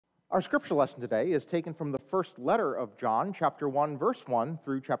Our scripture lesson today is taken from the first letter of John, chapter 1, verse 1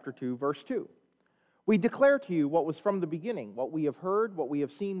 through chapter 2, verse 2. We declare to you what was from the beginning, what we have heard, what we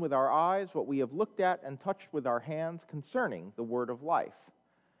have seen with our eyes, what we have looked at and touched with our hands concerning the word of life.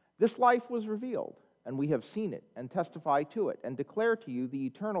 This life was revealed, and we have seen it and testify to it, and declare to you the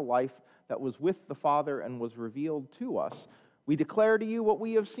eternal life that was with the Father and was revealed to us. We declare to you what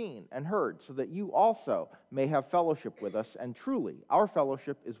we have seen and heard, so that you also may have fellowship with us, and truly, our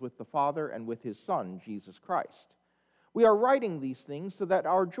fellowship is with the Father and with his Son, Jesus Christ. We are writing these things so that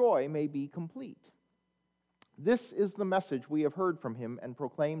our joy may be complete. This is the message we have heard from him and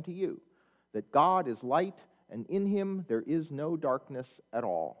proclaim to you, that God is light, and in him there is no darkness at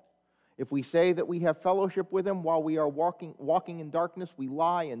all. If we say that we have fellowship with him while we are walking in darkness, we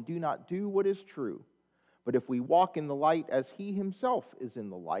lie and do not do what is true. But if we walk in the light as he himself is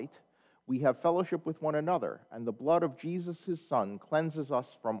in the light, we have fellowship with one another, and the blood of Jesus his Son cleanses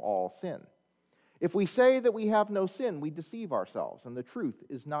us from all sin. If we say that we have no sin, we deceive ourselves, and the truth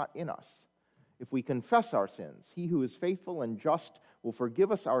is not in us. If we confess our sins, he who is faithful and just will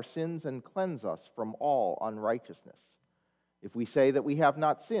forgive us our sins and cleanse us from all unrighteousness. If we say that we have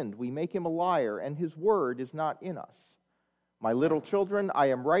not sinned, we make him a liar, and his word is not in us. My little children,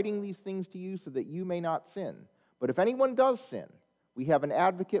 I am writing these things to you so that you may not sin. But if anyone does sin, we have an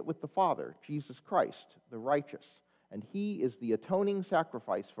advocate with the Father, Jesus Christ, the righteous, and he is the atoning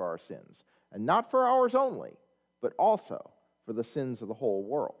sacrifice for our sins, and not for ours only, but also for the sins of the whole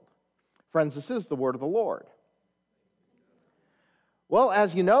world. Friends, this is the word of the Lord. Well,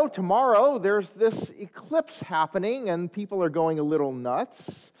 as you know, tomorrow there's this eclipse happening, and people are going a little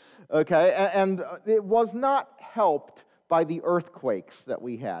nuts, okay? And it was not helped by the earthquakes that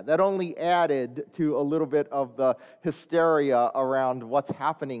we had. That only added to a little bit of the hysteria around what's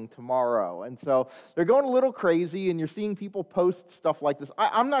happening tomorrow. And so they're going a little crazy, and you're seeing people post stuff like this.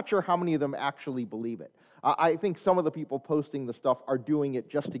 I'm not sure how many of them actually believe it. I think some of the people posting the stuff are doing it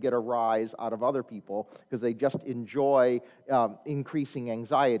just to get a rise out of other people because they just enjoy increasing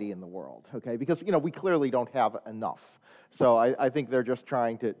anxiety in the world, okay? Because, we clearly don't have enough. So I think they're just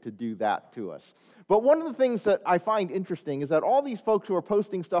trying to do that to us. But one of the things that I find interesting is that all these folks who are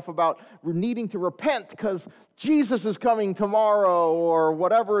posting stuff about needing to repent because Jesus is coming tomorrow or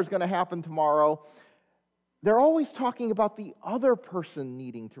whatever is going to happen tomorrow, they're always talking about the other person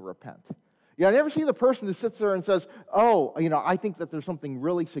needing to repent. I never see the person who sits there and says, I think that there's something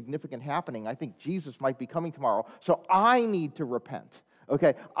really significant happening. I think Jesus might be coming tomorrow, so I need to repent.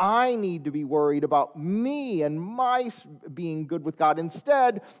 Okay, I need to be worried about me and my being good with God.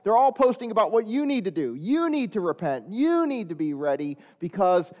 Instead, they're all posting about what you need to do. You need to repent. You need to be ready,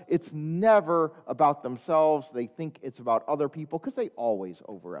 because it's never about themselves. They think it's about other people because they always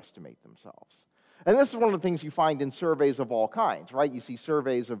overestimate themselves. And this is one of the things you find in surveys of all kinds, right? You see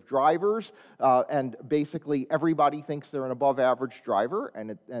surveys of drivers, and basically everybody thinks they're an above-average driver,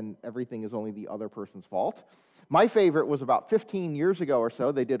 and everything is only the other person's fault. My favorite was about 15 years ago or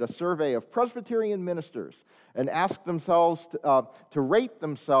so. They did a survey of Presbyterian ministers and asked themselves to rate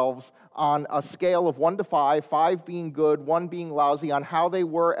themselves on a scale of 1 to 5, 5 being good, 1 being lousy, on how they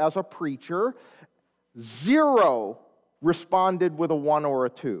were as a preacher. 0 responded with a 1 or a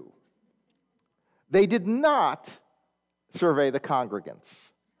 2. They did not survey the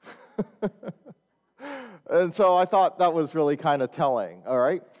congregants. And so I thought that was really kind of telling, all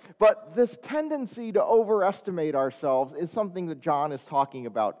right? But this tendency to overestimate ourselves is something that John is talking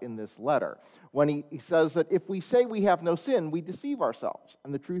about in this letter, when he says that if we say we have no sin, we deceive ourselves,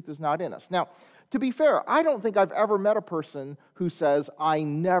 and the truth is not in us. Now, to be fair, I don't think I've ever met a person who says, I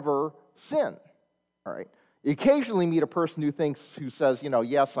never sin, all right? You occasionally meet a person who says,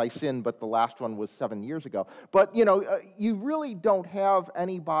 yes, I sinned, but the last one was 7 years ago. But, you really don't have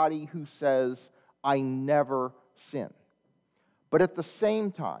anybody who says, I never sin. But at the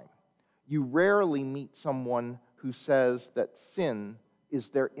same time, you rarely meet someone who says that sin is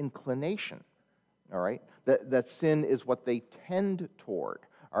their inclination, all right? That sin is what they tend toward,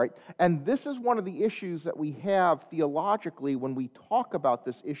 all right? And this is one of the issues that we have theologically when we talk about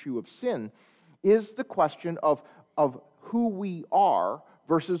this issue of sin, is the question of who we are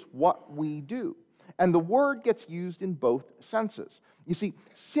versus what we do. And the word gets used in both senses. You see,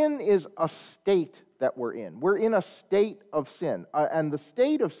 sin is a state that we're in. We're in a state of sin. And the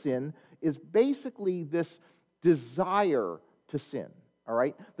state of sin is basically this desire to sin, all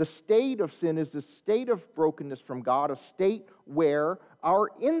right? The state of sin is the state of brokenness from God, a state where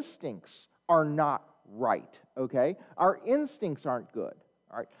our instincts are not right, okay? Our instincts aren't good,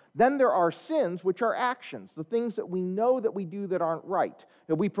 all right? Then there are sins, which are actions, the things that we know that we do that aren't right.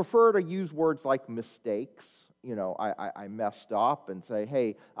 And we prefer to use words like mistakes, I messed up and say,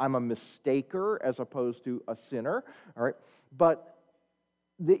 hey, I'm a mistaker as opposed to a sinner, all right? But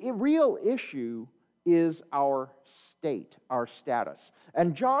the real issue is our state, our status.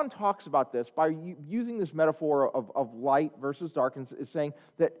 And John talks about this by using this metaphor of light versus darkness, is saying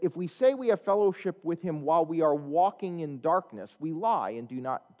that if we say we have fellowship with him while we are walking in darkness, we lie and do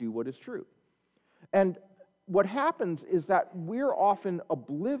not do what is true. And what happens is that we're often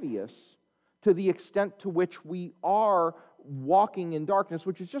oblivious to the extent to which we are walking in darkness,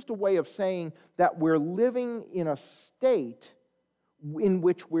 which is just a way of saying that we're living in a state in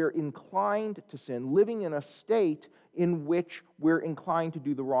which we're inclined to sin, living in a state in which we're inclined to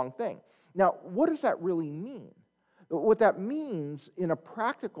do the wrong thing. Now, what does that really mean? What that means, in a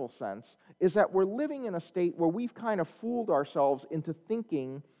practical sense, is that we're living in a state where we've kind of fooled ourselves into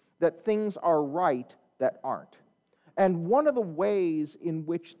thinking that things are right that aren't. And one of the ways in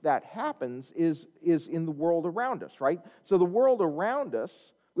which that happens is in the world around us, right? So the world around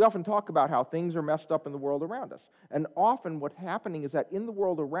us, we often talk about how things are messed up in the world around us. And often what's happening is that in the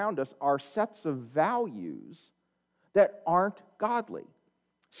world around us are sets of values that aren't godly.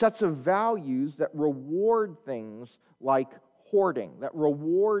 Sets of values that reward things like hoarding, that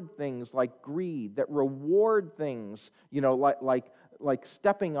reward things like greed, that reward things, like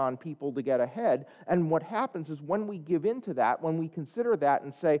stepping on people to get ahead. And what happens is when we give in to that, when we consider that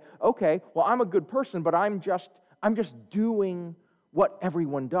and say, okay, well, I'm a good person, but I'm just doing what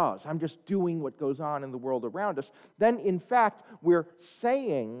everyone does. I'm just doing what goes on in the world around us. Then, in fact, we're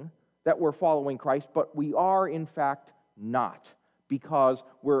saying that we're following Christ, but we are, in fact, not, because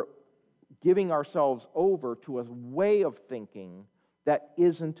we're giving ourselves over to a way of thinking that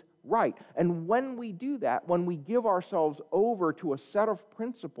isn't right. And when we do that, when we give ourselves over to a set of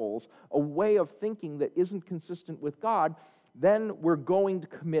principles, a way of thinking that isn't consistent with God, then we're going to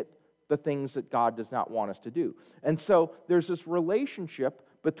commit the things that God does not want us to do. And so there's this relationship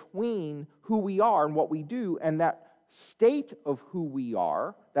between who we are and what we do, and that state of who we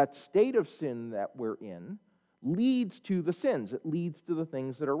are, that state of sin that we're in, leads to the sins. It leads to the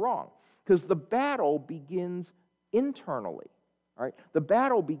things that are wrong. Because the battle begins internally, all right? The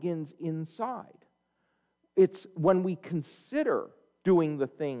battle begins inside. It's when we consider doing the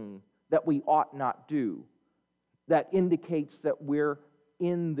thing that we ought not do that indicates that we're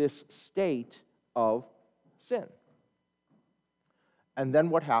in this state of sin. And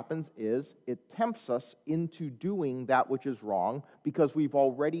then what happens is it tempts us into doing that which is wrong because we've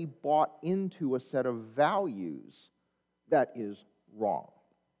already bought into a set of values that is wrong.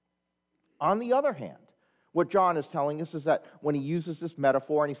 On the other hand, what John is telling us is that when he uses this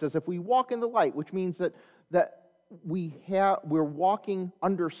metaphor and he says, if we walk in the light, which means that we're walking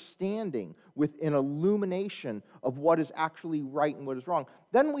understanding with an illumination of what is actually right and what is wrong,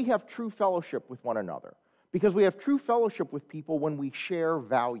 then we have true fellowship with one another. Because we have true fellowship with people when we share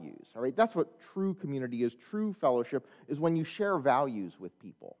values. All right? That's what true community is. True fellowship is when you share values with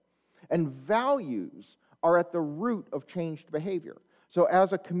people. And values are at the root of changed behavior. So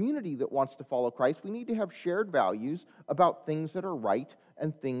as a community that wants to follow Christ, we need to have shared values about things that are right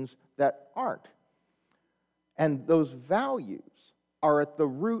and things that aren't. And those values are at the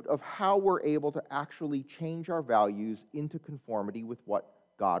root of how we're able to actually change our values into conformity with what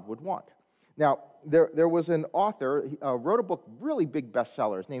God would want. Now, there was an author, wrote a book, really big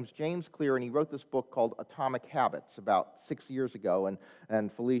bestseller. His name's James Clear, and he wrote this book called Atomic Habits about 6 years ago.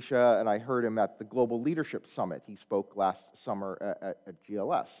 And Felicia and I heard him at the Global Leadership Summit. He spoke last summer at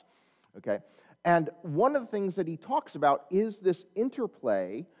GLS. Okay? And one of the things that he talks about is this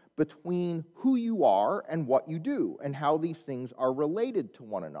interplay between who you are and what you do, and how these things are related to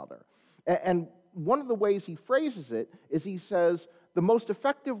one another. And one of the ways he phrases it is he says, the most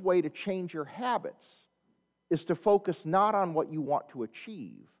effective way to change your habits is to focus not on what you want to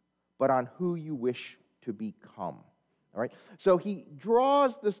achieve, but on who you wish to become. All right? So he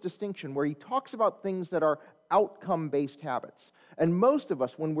draws this distinction where he talks about things that are outcome-based habits. And most of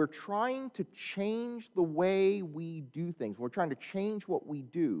us, when we're trying to change the way we do things, we're trying to change what we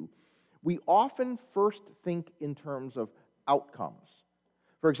do, we often first think in terms of outcomes.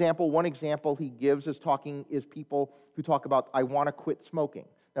 For example, one example he gives is people who talk about, I want to quit smoking.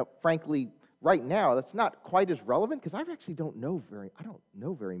 Now, frankly, right now, that's not quite as relevant because I actually don't know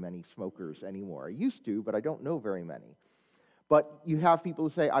very many smokers anymore. I used to, but I don't know very many. But you have people who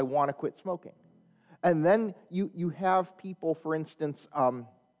say, I want to quit smoking. And then you have people, for instance,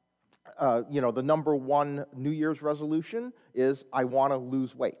 the number one New Year's resolution is, I want to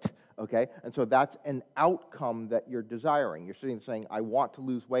lose weight. Okay? And so that's an outcome that you're desiring. You're sitting there saying, I want to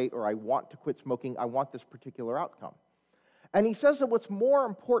lose weight, or I want to quit smoking. I want this particular outcome. And he says that what's more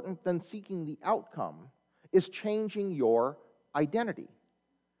important than seeking the outcome is changing your identity.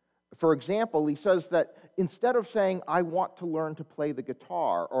 For example, he says that instead of saying, I want to learn to play the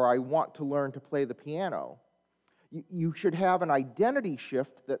guitar or I want to learn to play the piano, you should have an identity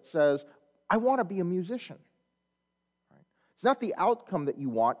shift that says, I want to be a musician. Right? It's not the outcome that you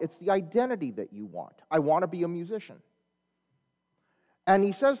want, it's the identity that you want. I want to be a musician. And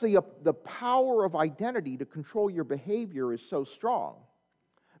he says the power of identity to control your behavior is so strong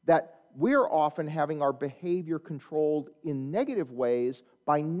that we're often having our behavior controlled in negative ways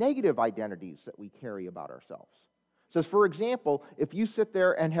by negative identities that we carry about ourselves. It says, for example, if you sit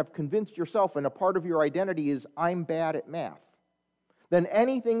there and have convinced yourself, and a part of your identity is, I'm bad at math, then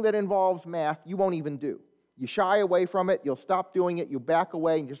anything that involves math, you won't even do. You shy away from it, you'll stop doing it, you back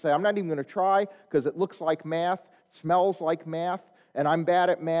away, and you say, I'm not even going to try because it looks like math, smells like math, and I'm bad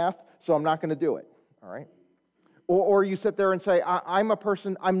at math, so I'm not going to do it, all right? Or you sit there and say, I'm a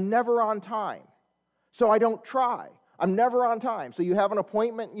person, I'm never on time, so I don't try. I'm never on time. So you have an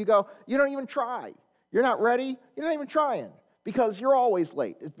appointment and you go, you don't even try. You're not ready, you're not even trying because you're always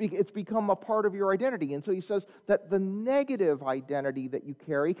late. It's become a part of your identity. And so he says that the negative identity that you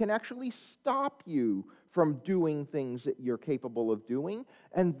carry can actually stop you from doing things that you're capable of doing,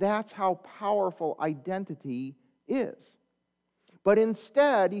 and that's how powerful identity is. But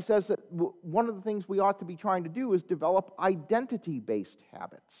instead, he says that one of the things we ought to be trying to do is develop identity-based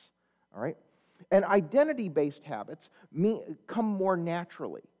habits, all right? And identity-based habits come more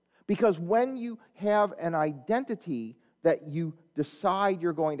naturally. Because when you have an identity that you decide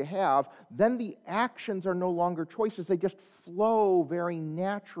you're going to have, then the actions are no longer choices. They just flow very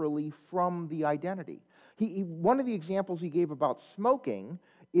naturally from the identity. One of the examples he gave about smoking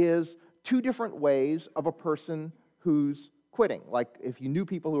is two different ways of a person who's quitting. Like if you knew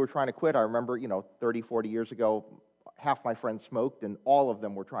people who were trying to quit, I remember, 30, 40 years ago, half my friends smoked and all of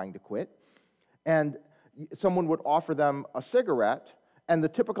them were trying to quit. And someone would offer them a cigarette, and the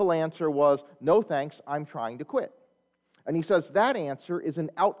typical answer was, no thanks, I'm trying to quit. And he says that answer is an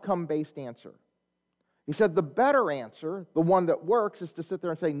outcome-based answer. He said the better answer, the one that works, is to sit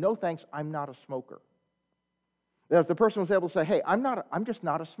there and say, no thanks, I'm not a smoker. That if the person was able to say, hey, I'm just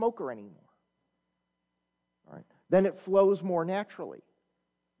not a smoker anymore, all right, then it flows more naturally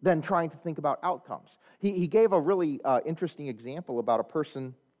than trying to think about outcomes. He gave a really interesting example about a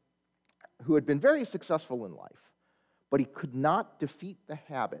person who had been very successful in life, but he could not defeat the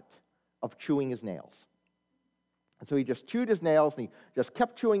habit of chewing his nails. And so he just chewed his nails, and he just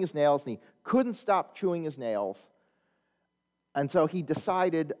kept chewing his nails, and he couldn't stop chewing his nails. And so he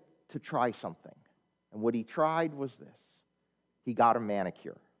decided to try something. And what he tried was this. He got a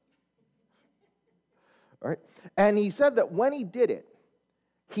manicure. All right? And he said that when he did it,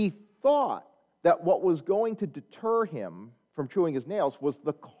 he thought that what was going to deter him from chewing his nails was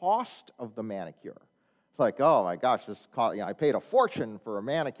the cost of the manicure. It's like, oh my gosh, this cost, I paid a fortune for a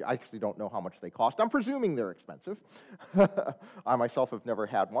manicure. I actually don't know how much they cost. I'm presuming they're expensive. I myself have never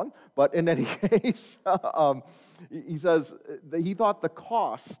had one. But in any case, he says that he thought the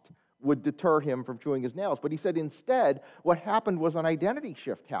cost would deter him from chewing his nails. But he said instead, what happened was an identity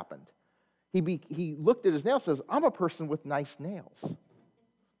shift happened. He looked at his nails and says, I'm a person with nice nails.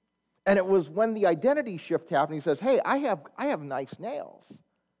 And it was when the identity shift happened, he says, hey, I have nice nails.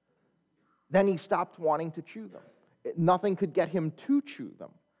 Then he stopped wanting to chew them. Nothing could get him to chew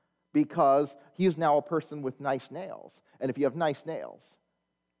them because he is now a person with nice nails. And if you have nice nails,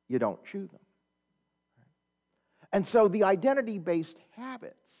 you don't chew them. And so the identity-based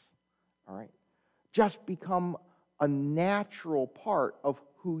habits, all right, just become a natural part of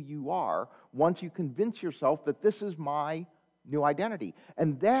who you are once you convince yourself that this is my new identity.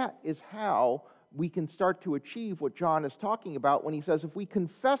 And that is how we can start to achieve what John is talking about when he says, if we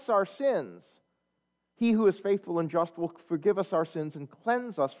confess our sins, he who is faithful and just will forgive us our sins and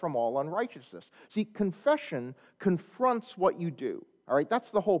cleanse us from all unrighteousness. See, confession confronts what you do. All right,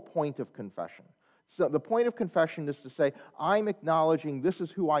 that's the whole point of confession. So the point of confession is to say, I'm acknowledging this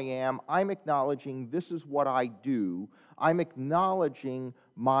is who I am. I'm acknowledging this is what I do. I'm acknowledging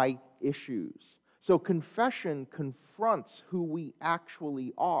my issues. So confession confronts who we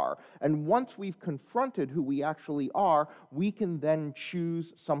actually are. And once we've confronted who we actually are, we can then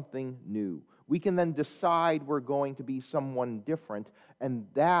choose something new. We can then decide we're going to be someone different, and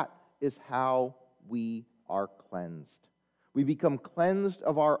that is how we are cleansed. We become cleansed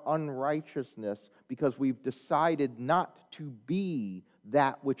of our unrighteousness because we've decided not to be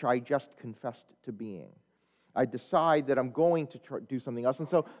that which I just confessed to being. I decide that I'm going to do something else. And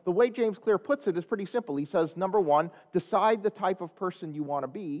so the way James Clear puts it is pretty simple. He says, number one, decide the type of person you want to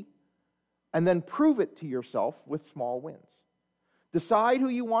be, and then prove it to yourself with small wins. Decide who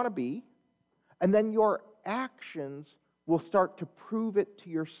you want to be, and then your actions will start to prove it to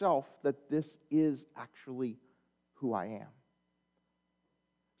yourself that this is actually who I am.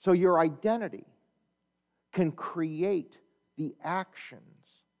 So your identity can create the actions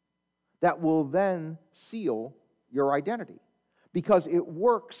that will then seal your identity, because it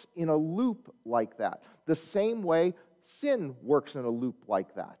works in a loop like that. The same way sin works in a loop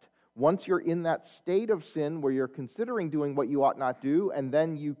like that. Once you're in that state of sin where you're considering doing what you ought not do, and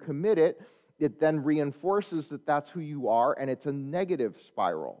then you commit it, it then reinforces that that's who you are, and it's a negative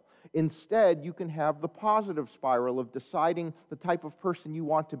spiral. Instead, you can have the positive spiral of deciding the type of person you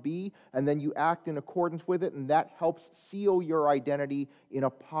want to be, and then you act in accordance with it, and that helps seal your identity in a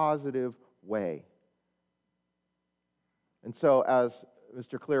positive way. And so, as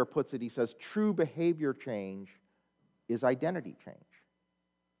Mr. Clare puts it, he says, true behavior change is identity change.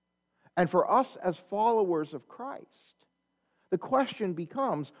 And for us as followers of Christ, the question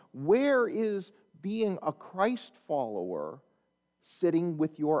becomes, where is being a Christ follower sitting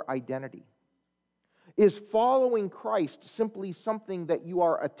with your identity? Is following Christ simply something that you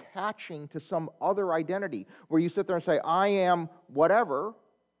are attaching to some other identity, where you sit there and say, I am whatever,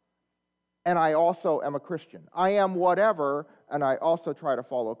 and I also am a Christian. I am whatever, and I also try to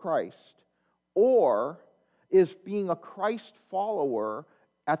follow Christ? Or is being a Christ follower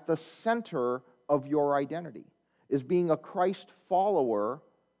at the center of your identity? Is being a Christ follower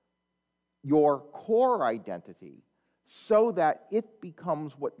your core identity, so that it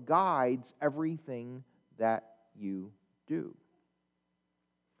becomes what guides everything that you do?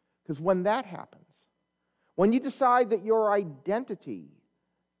 Because when that happens, when you decide that your identity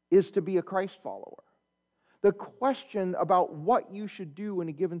is to be a Christ follower, the question about what you should do in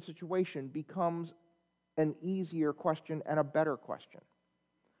a given situation becomes an easier question and a better question.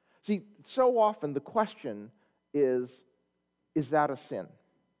 See, so often the question is that a sin?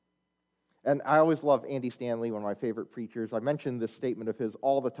 And I always love Andy Stanley, one of my favorite preachers. I mention this statement of his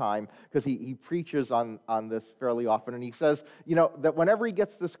all the time because he preaches on this fairly often. And he says, that whenever he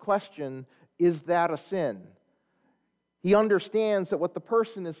gets this question, is that a sin? He understands that what the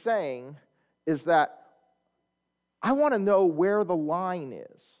person is saying is that I want to know where the line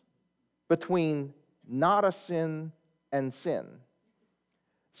is between not a sin and sin,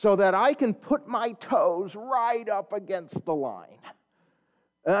 so that I can put my toes right up against the line.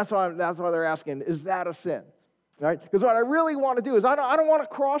 And that's why they're asking, is that a sin? Right? Because what I really want to do is I don't want to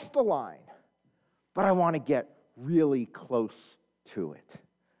cross the line, but I want to get really close to it.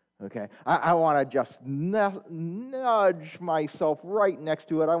 Okay? I want to just nudge myself right next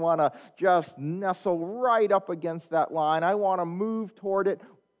to it. I want to just nestle right up against that line. I want to move toward it,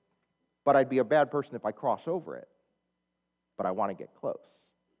 but I'd be a bad person if I cross over it. But I want to get close.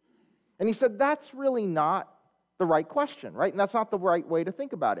 And he said, that's really not the right question, right? And that's not the right way to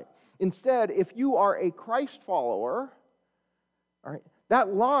think about it. Instead, if you are a Christ follower, all right,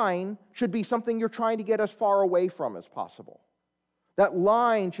 that line should be something you're trying to get as far away from as possible. That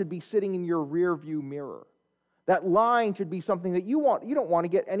line should be sitting in your rear view mirror. That line should be something that you don't want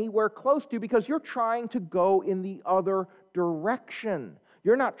to get anywhere close to, because you're trying to go in the other direction.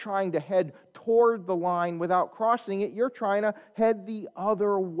 You're not trying to head toward the line without crossing it. You're trying to head the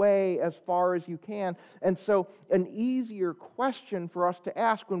other way as far as you can. And so an easier question for us to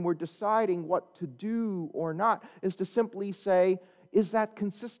ask when we're deciding what to do or not is to simply say, is that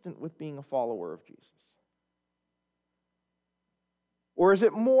consistent with being a follower of Jesus? Or is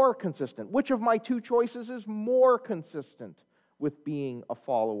it more consistent? Which of my two choices is more consistent with being a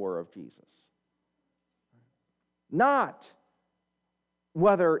follower of Jesus? Not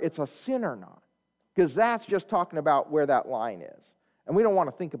whether it's a sin or not, because that's just talking about where that line is. And we don't want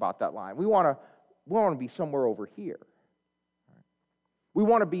to think about that line. We want to be somewhere over here. We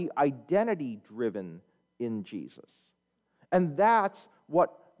want to be identity-driven in Jesus. And that's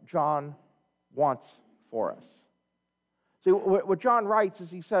what John wants for us. See, what John writes is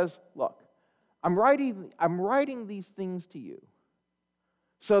he says, look, I'm writing these things to you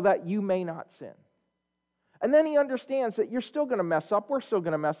so that you may not sin. And then he understands that you're still going to mess up. We're still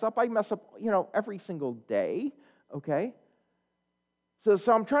going to mess up. I mess up, every single day, okay?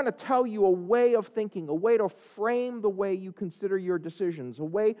 So I'm trying to tell you a way of thinking, a way to frame the way you consider your decisions, a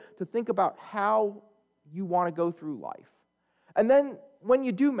way to think about how you want to go through life. And then when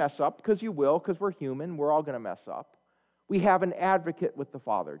you do mess up, because you will, because we're human, we're all going to mess up, we have an advocate with the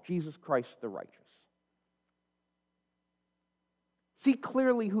Father, Jesus Christ the righteous. See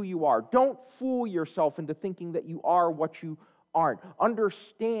clearly who you are. Don't fool yourself into thinking that you are what you aren't.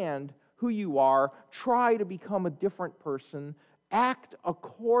 Understand who you are. Try to become a different person. Act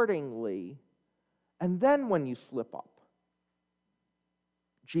accordingly. And then when you slip up,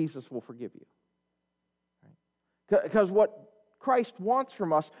 Jesus will forgive you. Because what Christ wants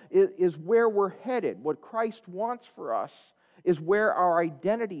from us is where we're headed. What Christ wants for us is where our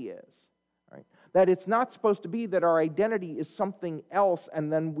identity is. Right? That it's not supposed to be that our identity is something else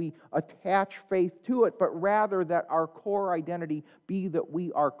and then we attach faith to it, but rather that our core identity be that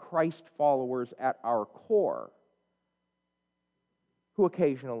we are Christ followers at our core, who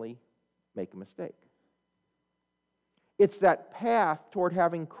occasionally make a mistake. It's that path toward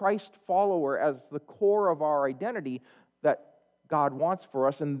having Christ follower as the core of our identity that God wants for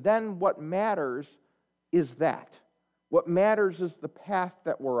us, and then what matters is that. What matters is the path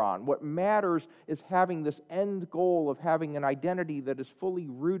that we're on. What matters is having this end goal of having an identity that is fully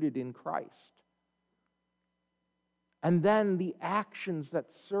rooted in Christ. And then the actions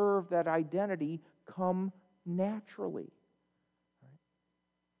that serve that identity come naturally.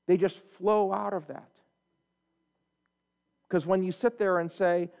 They just flow out of that. Because when you sit there and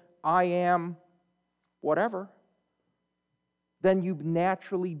say, I am whatever, then you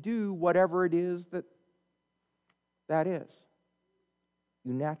naturally do whatever it is that is.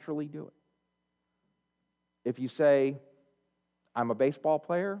 You naturally do it. If you say, I'm a baseball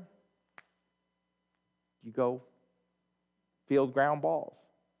player, you go field ground balls.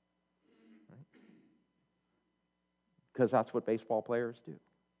 Right? Because that's what baseball players do.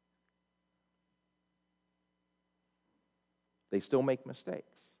 They still make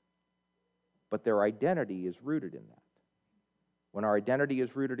mistakes, but their identity is rooted in that. When our identity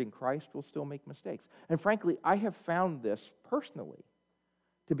is rooted in Christ, we'll still make mistakes. And frankly, I have found this personally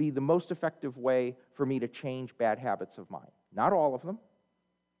to be the most effective way for me to change bad habits of mine. Not all of them.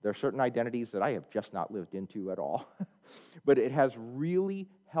 There are certain identities that I have just not lived into at all. But it has really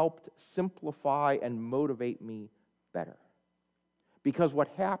helped simplify and motivate me better. Because what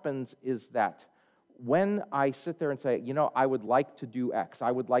happens is that when I sit there and say, I would like to do X,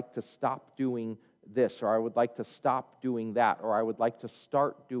 I would like to stop doing this, or I would like to stop doing that, or I would like to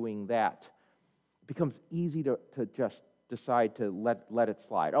start doing that, it becomes easy to just decide to let it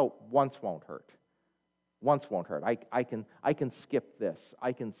slide. Oh, once won't hurt. Once won't hurt. I can skip this.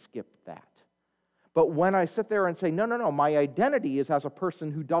 I can skip that. But when I sit there and say, no, my identity is as a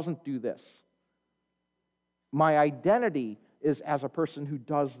person who doesn't do this. My identity is as a person who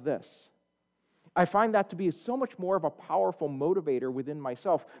does this. I find that to be so much more of a powerful motivator within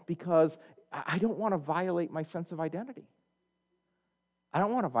myself because I don't want to violate my sense of identity. I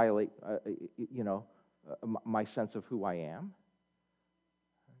don't want to violate, my sense of who I am.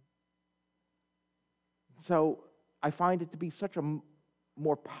 So I find it to be such a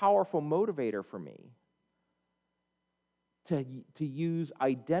more powerful motivator for me to use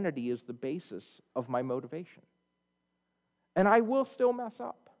identity as the basis of my motivation. And I will still mess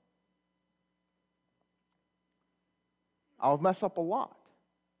up. I'll mess up a lot.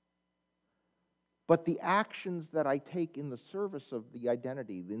 But the actions that I take in the service of the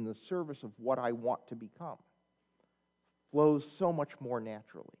identity, in the service of what I want to become, flows so much more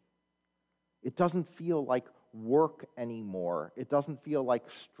naturally. It doesn't feel like work anymore. It doesn't feel like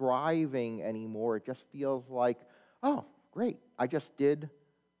striving anymore. It just feels like, oh, great, I just did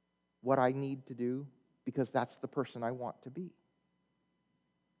what I need to do because that's the person I want to be.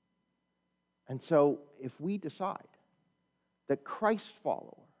 And so if we decide that Christ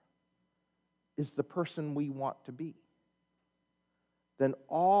follower is the person we want to be, then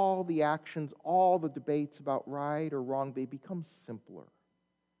all the actions, all the debates about right or wrong, they become simpler,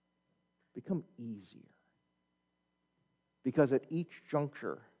 become easier. Because at each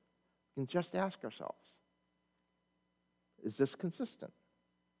juncture, we can just ask ourselves, is this consistent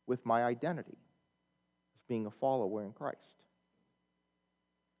with my identity as being a follower in Christ?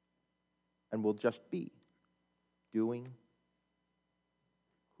 And we'll just be doing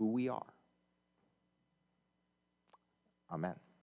who we are. Amen.